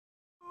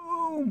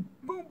boom,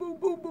 boom, boom,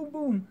 boom, boom,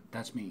 boom.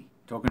 That's me,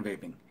 Token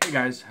Vaping. Hey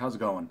guys, how's it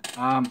going?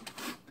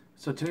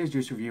 So today's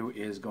juice review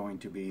is going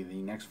to be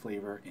the next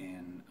flavor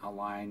in a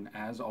line.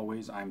 As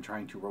always, I'm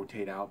trying to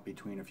rotate out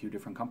between a few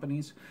different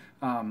companies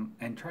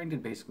and trying to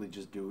basically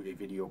just do a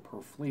video per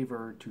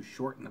flavor to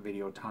shorten the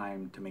video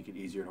time to make it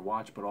easier to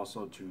watch, but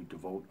also to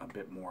devote a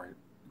bit more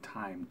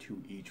time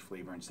to each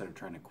flavor instead of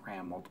trying to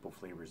cram multiple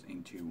flavors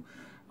into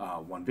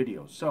one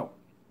video. So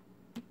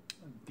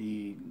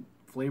the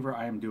flavor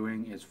I am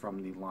doing is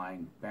from the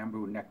line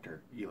Bamboo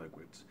Nectar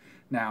e-liquids.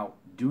 Now,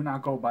 do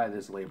not go by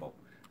this label.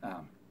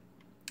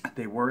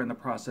 They were in the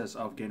process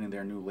of getting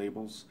their new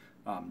labels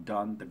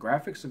done. The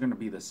graphics are going to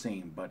be the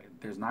same, but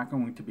there's not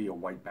going to be a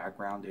white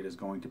background. It is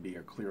going to be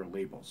a clear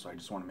label. So I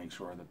just want to make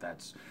sure that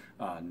that's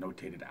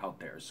notated out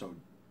there. So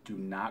do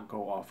not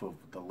go off of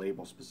the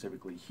label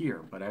specifically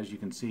here. But as you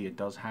can see, it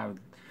does have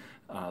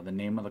the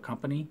name of the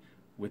company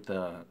with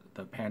the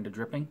panda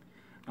dripping.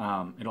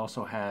 It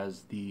also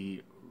has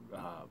the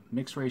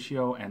mix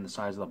ratio and the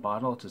size of the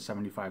bottle. It's a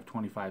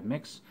 75-25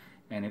 mix,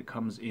 and it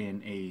comes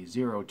in a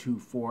 0, 2,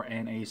 4,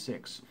 and a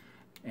 6.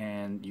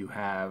 And you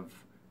have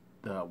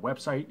the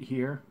website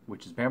here,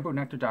 which is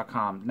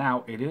bamboonectar.com.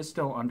 Now, it is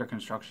still under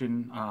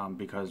construction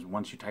because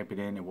once you type it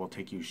in, it will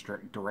take you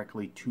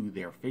directly to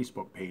their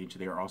Facebook page.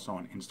 They are also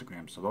on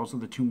Instagram. So those are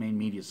the two main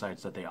media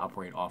sites that they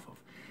operate off of.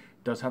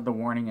 It does have the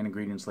warning and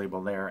ingredients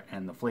label there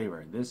and the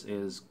flavor. This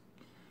is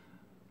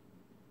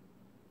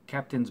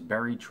Captain's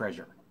Berry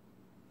Treasure.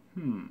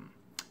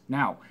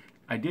 Now,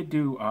 I did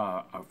do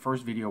a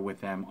first video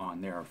with them on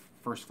their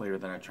first flavor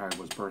that I tried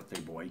was Birthday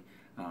Boy,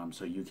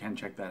 so you can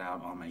check that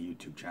out on my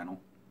YouTube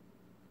channel.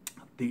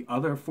 The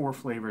other 4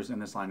 flavors in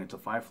this line, it's a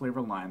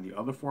 5-flavor line. The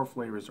other 4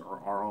 flavors are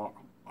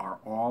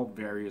all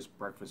various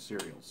breakfast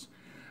cereals.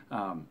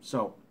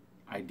 So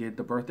I did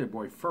the Birthday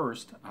Boy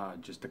first,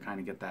 just to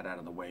kind of get that out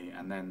of the way,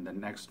 and then the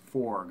next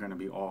 4 are going to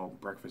be all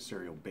breakfast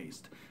cereal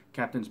based.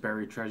 Captain's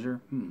Berry Treasure,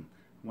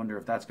 wonder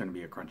if that's going to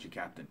be a crunchy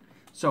Captain.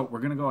 So we're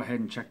going to go ahead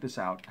and check this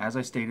out. As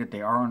I stated,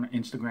 they are on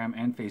Instagram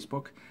and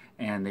Facebook,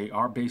 and they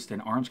are based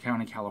in Orange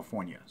County,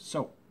 California.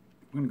 So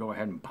I'm going to go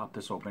ahead and pop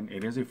this open.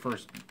 It is a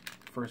first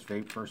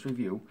vape, first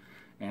review,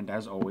 and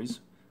as always,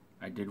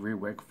 I did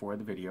rewick for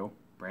the video,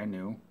 brand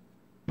new,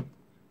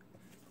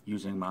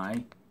 using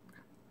my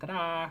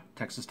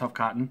Texas Tough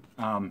Cotton.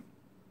 I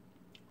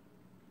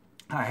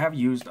have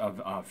used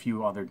a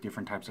few other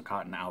different types of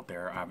cotton out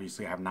there.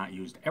 Obviously, I have not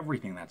used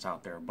everything that's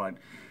out there, but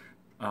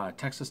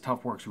Texas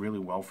Tough works really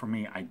well for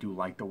me. I do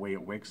like the way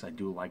it wicks. I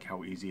do like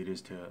how easy it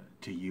is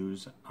to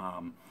use.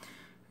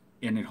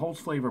 And it holds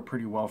flavor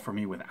pretty well for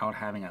me without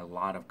having a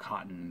lot of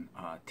cotton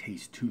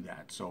taste to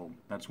that. So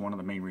that's one of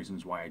the main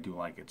reasons why I do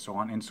like it. So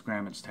on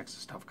Instagram, it's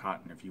Texas Tough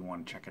Cotton if you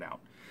want to check it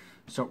out.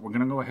 So we're going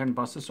to go ahead and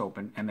bust this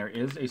open. And there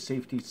is a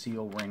safety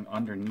seal ring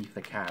underneath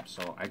the cap.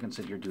 So I can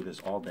sit here and do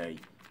this all day,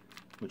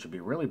 which would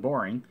be really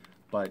boring,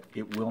 but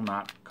it will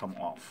not come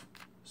off.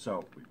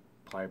 So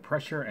apply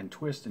pressure and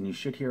twist, and you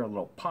should hear a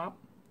little pop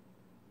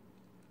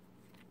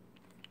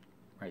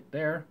right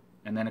there.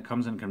 And then it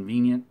comes in a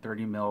convenient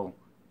 30 ml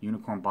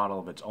unicorn bottle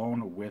of its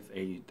own with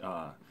a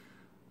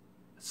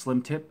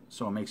slim tip,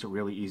 so it makes it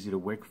really easy to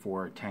wick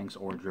for tanks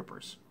or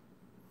drippers.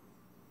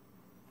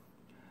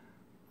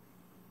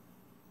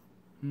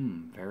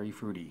 Very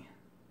fruity,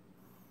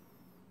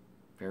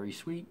 very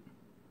sweet.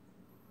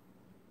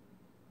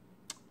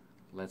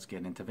 Let's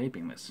get into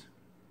vaping this.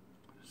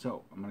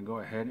 So I'm going to go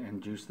ahead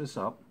and juice this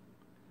up.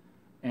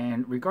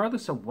 And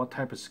regardless of what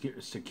type of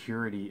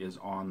security is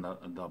on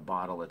the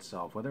bottle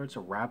itself, whether it's a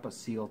wrap, a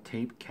seal,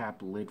 tape,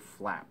 cap, lid,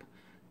 flap,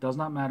 does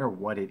not matter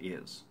what it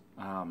is.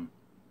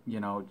 You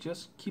know,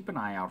 just keep an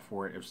eye out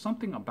for it. If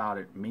something about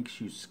it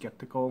makes you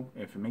skeptical,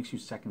 if it makes you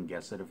second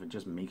guess it, if it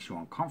just makes you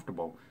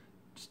uncomfortable,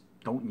 just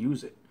don't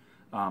use it.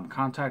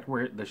 Contact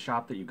the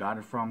shop that you got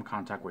it from,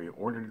 contact where you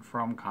ordered it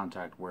from,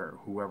 contact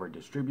whoever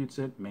distributes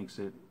it, makes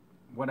it,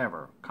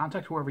 whatever.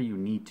 Contact whoever you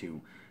need to.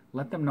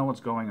 Let them know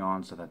what's going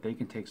on so that they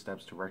can take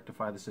steps to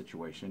rectify the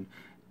situation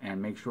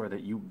and make sure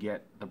that you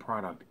get the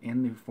product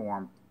in the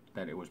form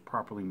that it was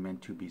properly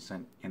meant to be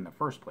sent in the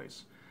first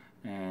place.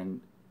 And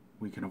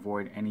we can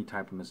avoid any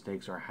type of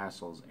mistakes or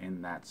hassles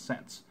in that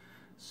sense.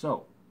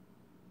 So,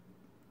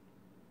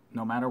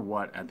 no matter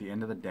what, at the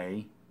end of the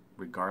day,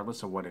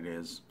 regardless of what it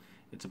is,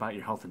 it's about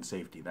your health and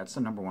safety. That's the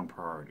 #1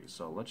 priority.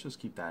 So let's just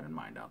keep that in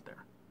mind out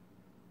there.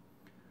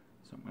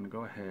 So I'm going to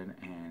go ahead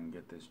and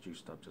get this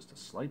juiced up just a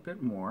slight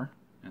bit more.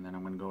 And then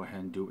I'm going to go ahead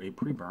and do a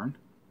pre-burn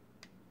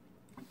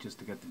just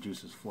to get the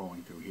juices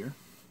flowing through here.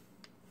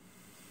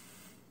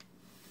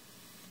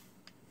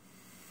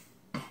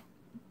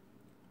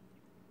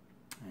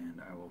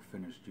 And I will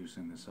finish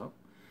juicing this up.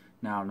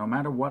 Now, no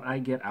matter what I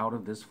get out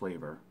of this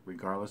flavor,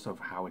 regardless of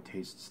how it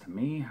tastes to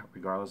me,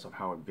 regardless of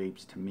how it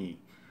vapes to me,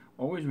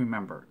 always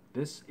remember,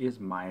 this is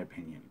my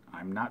opinion.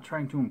 I'm not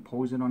trying to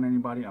impose it on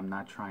anybody. I'm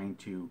not trying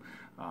to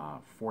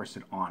force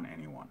it on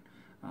anyone.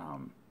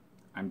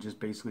 I'm just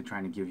basically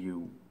trying to give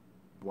you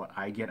what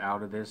I get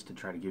out of this to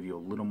try to give you a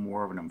little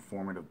more of an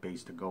informative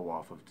base to go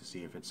off of to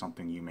see if it's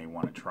something you may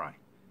want to try.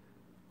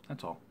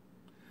 That's all.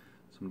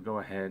 So I'm going to go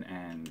ahead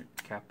and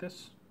cap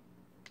this.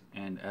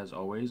 And as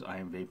always, I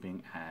am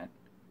vaping at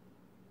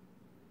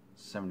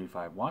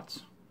 75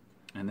 watts.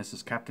 And this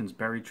is Captain's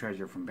Berry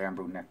Treasure from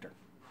Bamboo Nectar.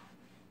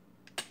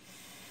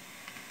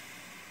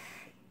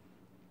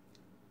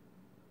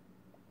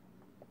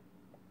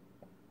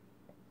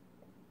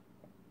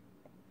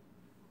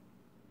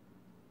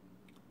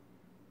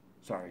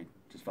 Sorry,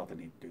 just felt the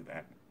need to do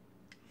that.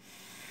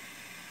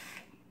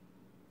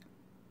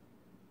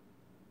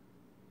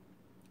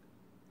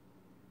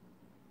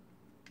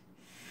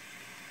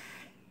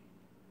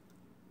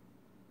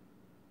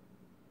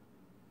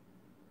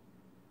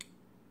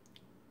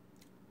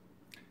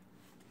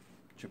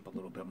 Chip a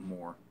little bit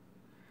more,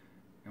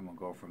 and we'll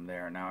go from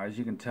there. Now, as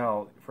you can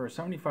tell, for a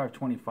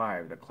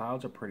 75-25, the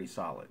clouds are pretty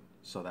solid,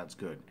 so that's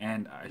good.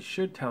 And I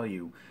should tell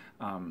you,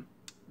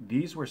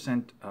 these were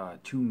sent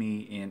to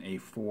me in a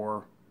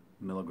 4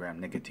 milligram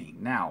nicotine.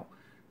 Now,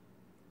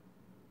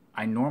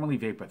 I normally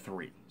vape a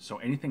 3, so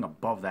anything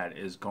above that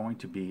is going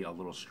to be a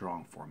little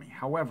strong for me.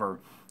 However,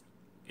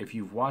 if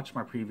you've watched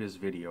my previous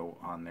video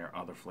on their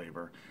other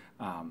flavor,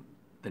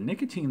 the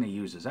nicotine they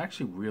use is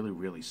actually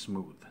really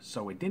smooth.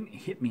 So it didn't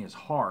hit me as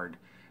hard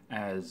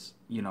as,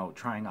 you know,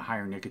 trying a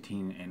higher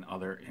nicotine in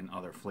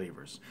other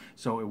flavors.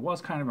 So it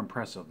was kind of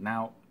impressive.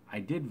 Now, I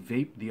did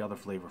vape the other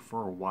flavor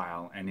for a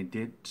while, and it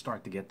did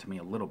start to get to me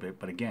a little bit,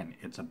 but again,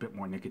 it's a bit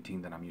more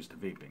nicotine than I'm used to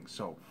vaping.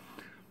 So,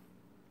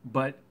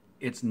 but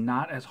it's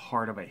not as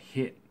hard of a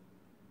hit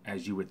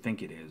as you would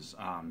think it is,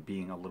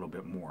 being a little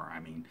bit more.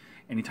 I mean,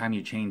 anytime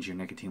you change your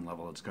nicotine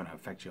level, it's going to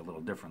affect you a little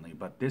differently,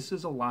 but this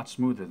is a lot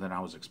smoother than I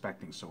was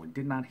expecting, so it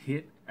did not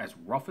hit as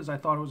rough as I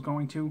thought it was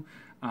going to,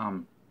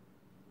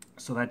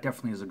 so that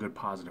definitely is a good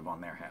positive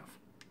on their half.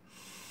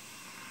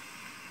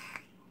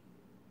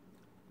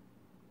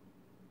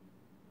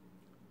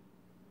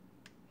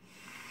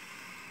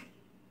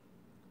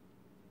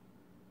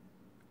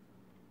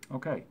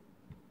 Okay.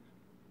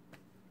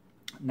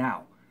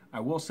 Now, I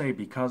will say,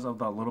 because of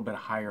the little bit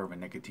higher of a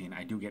nicotine,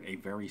 I do get a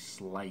very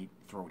slight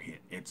throat hit.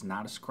 It's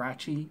not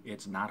scratchy,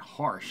 it's not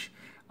harsh,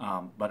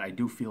 but I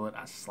do feel it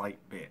a slight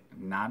bit.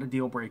 Not a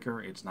deal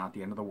breaker, it's not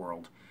the end of the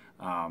world.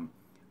 I'm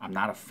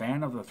not a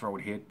fan of the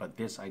throat hit, but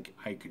this I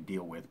could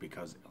deal with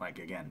because, like,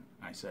 again,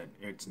 I said,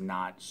 it's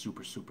not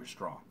super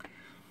strong.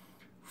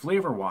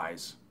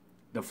 Flavor-wise,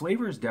 the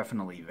flavor is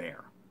definitely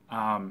there.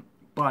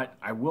 But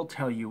I will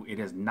tell you, it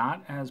is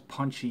not as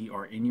punchy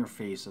or in your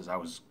face as I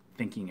was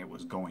thinking it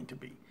was going to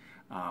be,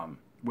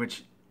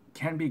 which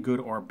can be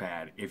good or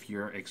bad. If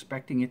you're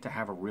expecting it to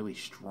have a really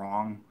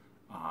strong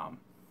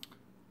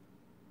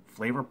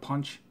flavor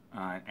punch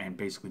and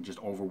basically just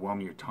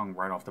overwhelm your tongue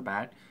right off the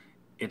bat,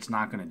 it's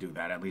not going to do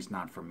that, at least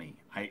not for me.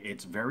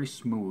 It's very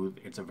smooth,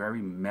 it's a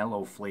very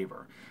mellow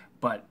flavor,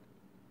 but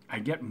I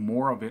get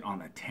more of it on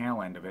the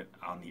tail end of it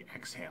on the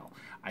exhale.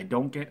 I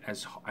don't get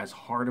as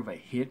hard of a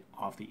hit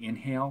off the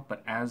inhale,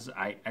 but as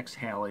I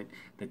exhale it,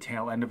 the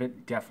tail end of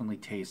it definitely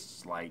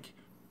tastes like,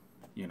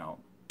 you know,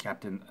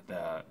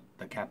 the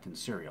Captain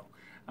cereal,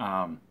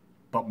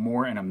 but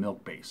more in a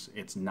milk base.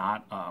 It's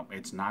not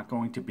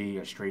going to be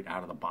a straight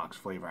out of the box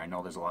flavor. I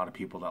know there's a lot of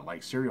people that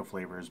like cereal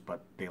flavors,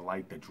 but they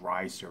like the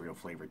dry cereal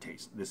flavor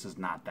taste. This is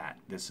not that.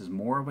 This is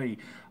more of a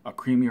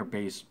creamier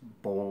base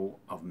bowl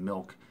of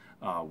milk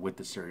with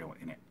the cereal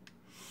in it.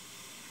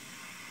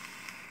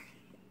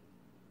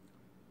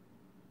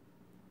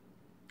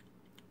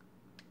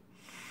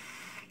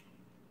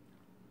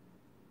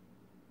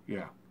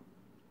 Yeah.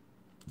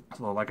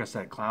 So like I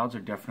said, clouds are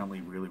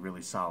definitely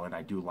really solid.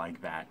 I do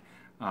like that.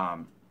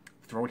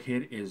 Throat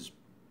hit is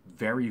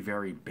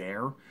very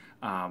bare.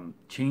 The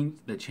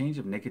change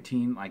of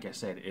nicotine, like I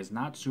said, is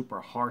not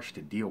super harsh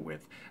to deal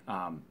with.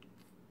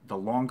 The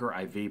longer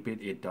I vape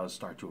it, it does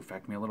start to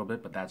affect me a little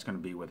bit, but that's going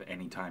to be with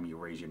any time you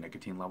raise your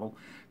nicotine level.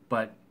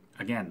 But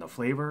again, the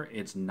flavor,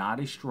 it's not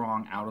a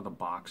strong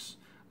out-of-the-box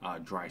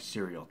dry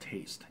cereal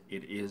taste.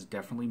 It is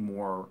definitely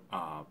more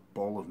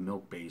bowl of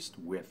milk based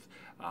with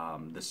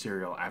the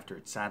cereal after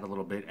it's sat a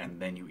little bit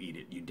and then you eat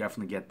it. You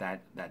definitely get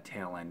that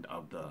tail end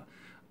of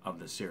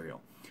the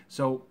cereal.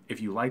 So if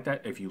you like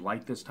that, if you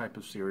like this type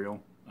of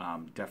cereal,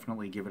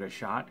 definitely give it a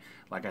shot.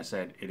 Like I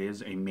said, it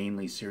is a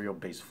mainly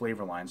cereal-based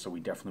flavor line, so we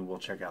definitely will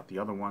check out the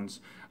other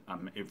ones.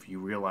 If you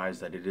realize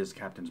that it is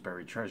Captain's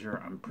Berry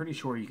Treasure, I'm pretty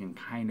sure you can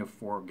kind of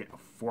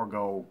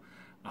forego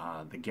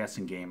the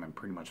guessing game and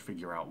pretty much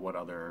figure out what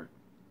other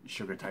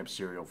sugar-type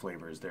cereal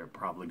flavors they're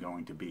probably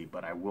going to be.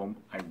 But I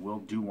will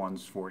do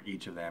ones for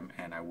each of them,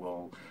 and I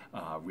will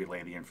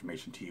relay the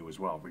information to you as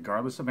well.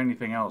 Regardless of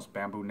anything else,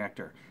 Bamboo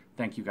Nectar,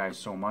 thank you guys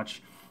so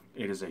much.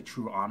 It is a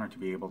true honor to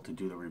be able to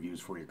do the reviews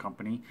for your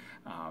company.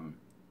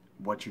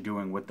 What you're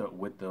doing with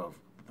the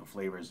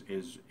flavors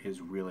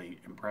is really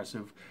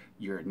impressive.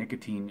 Your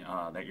nicotine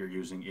that you're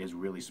using is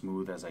really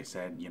smooth. As I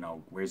said, you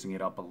know, raising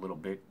it up a little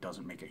bit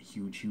doesn't make a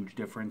huge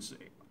difference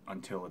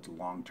until it's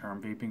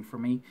long-term vaping for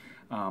me.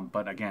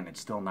 But again, it's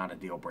still not a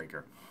deal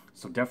breaker.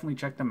 So definitely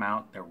check them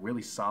out. They're a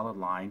really solid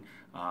line.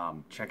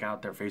 Check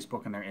out their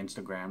Facebook and their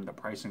Instagram. The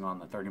pricing on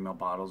the 30 ml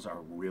bottles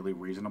are really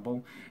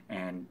reasonable,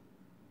 and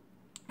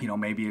you know,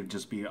 maybe it'd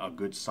just be a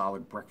good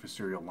solid breakfast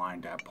cereal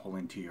line to pull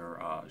into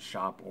your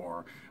shop,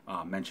 or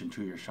mention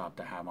to your shop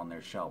to have on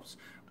their shelves.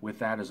 With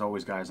that, as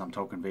always, guys, I'm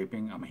Token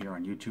Vaping. I'm here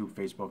on YouTube,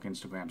 Facebook,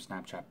 Instagram,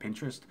 Snapchat,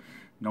 Pinterest.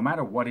 No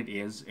matter what it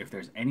is, if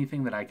there's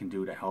anything that I can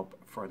do to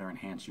help further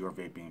enhance your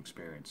vaping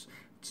experience,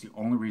 it's the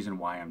only reason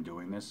why I'm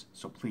doing this.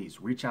 So please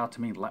reach out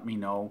to me. Let me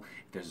know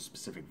if there's a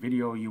specific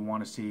video you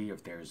want to see,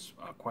 if there's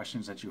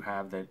questions that you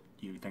have that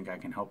you think I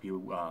can help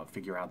you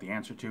figure out the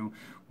answer to.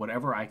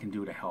 Whatever I can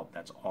do to help,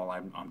 that's all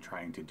I'm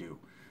trying to do.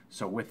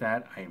 So with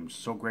that, I am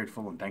so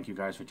grateful, and thank you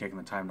guys for taking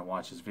the time to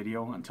watch this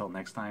video. Until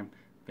next time,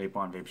 vape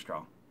on, vape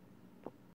strong.